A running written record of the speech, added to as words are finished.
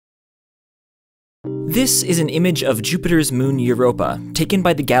This is an image of Jupiter's moon Europa, taken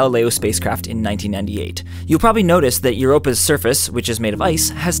by the Galileo spacecraft in 1998. You'll probably notice that Europa's surface, which is made of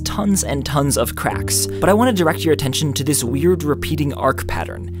ice, has tons and tons of cracks, but I want to direct your attention to this weird repeating arc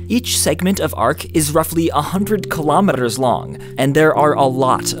pattern. Each segment of arc is roughly 100 kilometers long, and there are a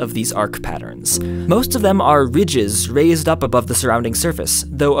lot of these arc patterns. Most of them are ridges raised up above the surrounding surface,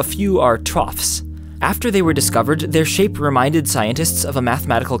 though a few are troughs. After they were discovered, their shape reminded scientists of a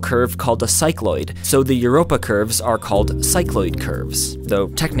mathematical curve called a cycloid, so the Europa curves are called cycloid curves, though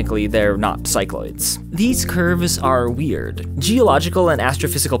technically they're not cycloids. These curves are weird. Geological and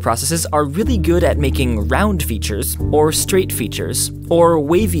astrophysical processes are really good at making round features, or straight features, or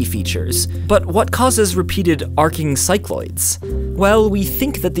wavy features, but what causes repeated arcing cycloids? Well, we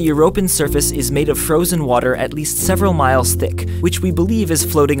think that the Europan surface is made of frozen water at least several miles thick, which we believe is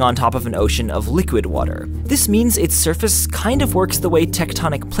floating on top of an ocean of liquid water. This means its surface kind of works the way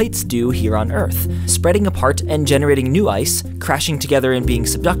tectonic plates do here on Earth, spreading apart and generating new ice, crashing together and being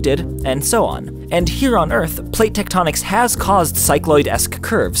subducted, and so on. And here on Earth, plate tectonics has caused cycloid-esque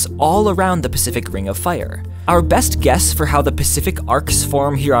curves all around the Pacific Ring of Fire. Our best guess for how the Pacific arcs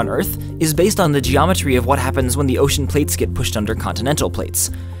form here on Earth is based on the geometry of what happens when the ocean plates get pushed under continental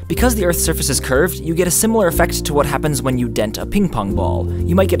plates. Because the Earth's surface is curved, you get a similar effect to what happens when you dent a ping pong ball.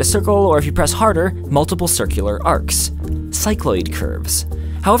 You might get a circle, or if you press harder, multiple circular arcs. Cycloid curves.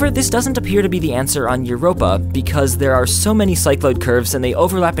 However, this doesn't appear to be the answer on Europa, because there are so many cycloid curves and they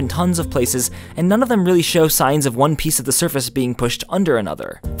overlap in tons of places, and none of them really show signs of one piece of the surface being pushed under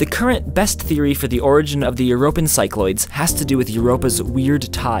another. The current best theory for the origin of the Europan cycloids has to do with Europa's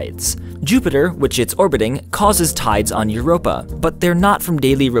weird tides. Jupiter, which it's orbiting, causes tides on Europa, but they're not from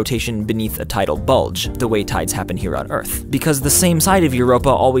daily rotation beneath a tidal bulge, the way tides happen here on Earth, because the same side of Europa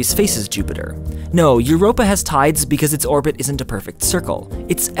always faces Jupiter. No, Europa has tides because its orbit isn't a perfect circle.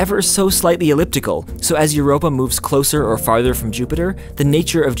 It's ever so slightly elliptical, so as Europa moves closer or farther from Jupiter, the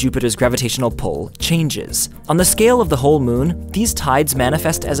nature of Jupiter's gravitational pull changes. On the scale of the whole moon, these tides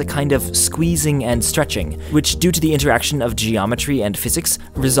manifest as a kind of squeezing and stretching, which, due to the interaction of geometry and physics,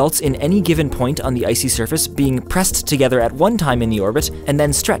 results in any given point on the icy surface being pressed together at one time in the orbit and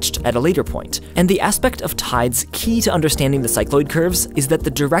then stretched at a later point. And the aspect of tides key to understanding the cycloid curves is that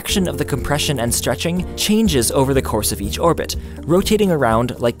the direction of the compression and stretching changes over the course of each orbit, rotating around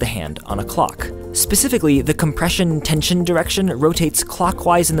like the hand on a clock. Specifically, the compression-tension direction rotates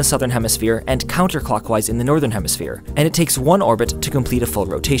clockwise in the southern hemisphere and counterclockwise in the northern hemisphere, and it takes one orbit to complete a full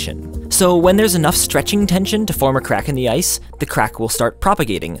rotation. So when there's enough stretching tension to form a crack in the ice, the crack will start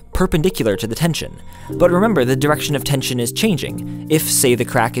propagating, perpendicular to the tension. But remember, the direction of tension is changing. If, say, the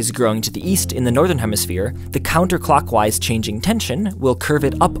crack is growing to the east in the northern hemisphere, the counterclockwise changing tension will curve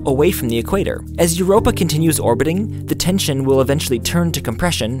it up away from the equator. As Europa continues orbiting, the tension will eventually turn to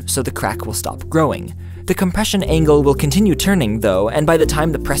compression, so the crack will stop growing. The compression angle will continue turning, though, and by the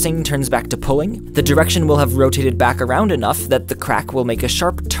time the pressing turns back to pulling, the direction will have rotated back around enough that the crack will make a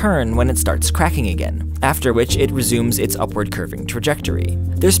sharp turn when it starts cracking again, after which it resumes its upward curving trajectory.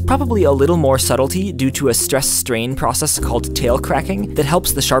 There's probably a little more subtlety due to a stress-strain process called tailcracking that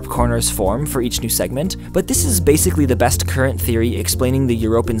helps the sharp corners form for each new segment, but this is basically the best current theory explaining the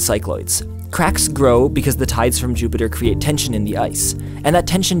Europan cycloids. Cracks grow because the tides from Jupiter create tension in the ice, and that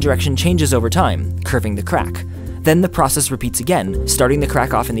tension direction changes over time, curving the crack. Then the process repeats again, starting the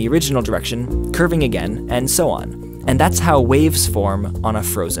crack off in the original direction, curving again, and so on. And that's how waves form on a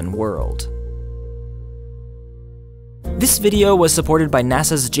frozen world. This video was supported by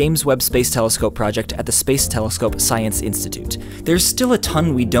NASA's James Webb Space Telescope project at the Space Telescope Science Institute. There's still a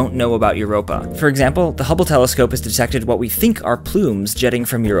ton we don't know about Europa. For example, the Hubble telescope has detected what we think are plumes jetting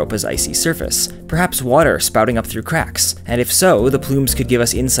from Europa's icy surface, perhaps water spouting up through cracks, and if so, the plumes could give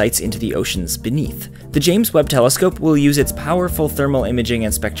us insights into the oceans beneath. The James Webb Telescope will use its powerful thermal imaging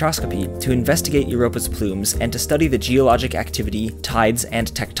and spectroscopy to investigate Europa's plumes and to study the geologic activity, tides,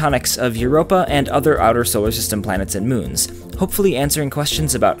 and tectonics of Europa and other outer solar system planets and moons, hopefully answering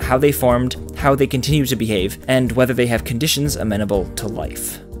questions about how they formed, how they continue to behave, and whether they have conditions amenable to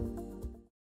life.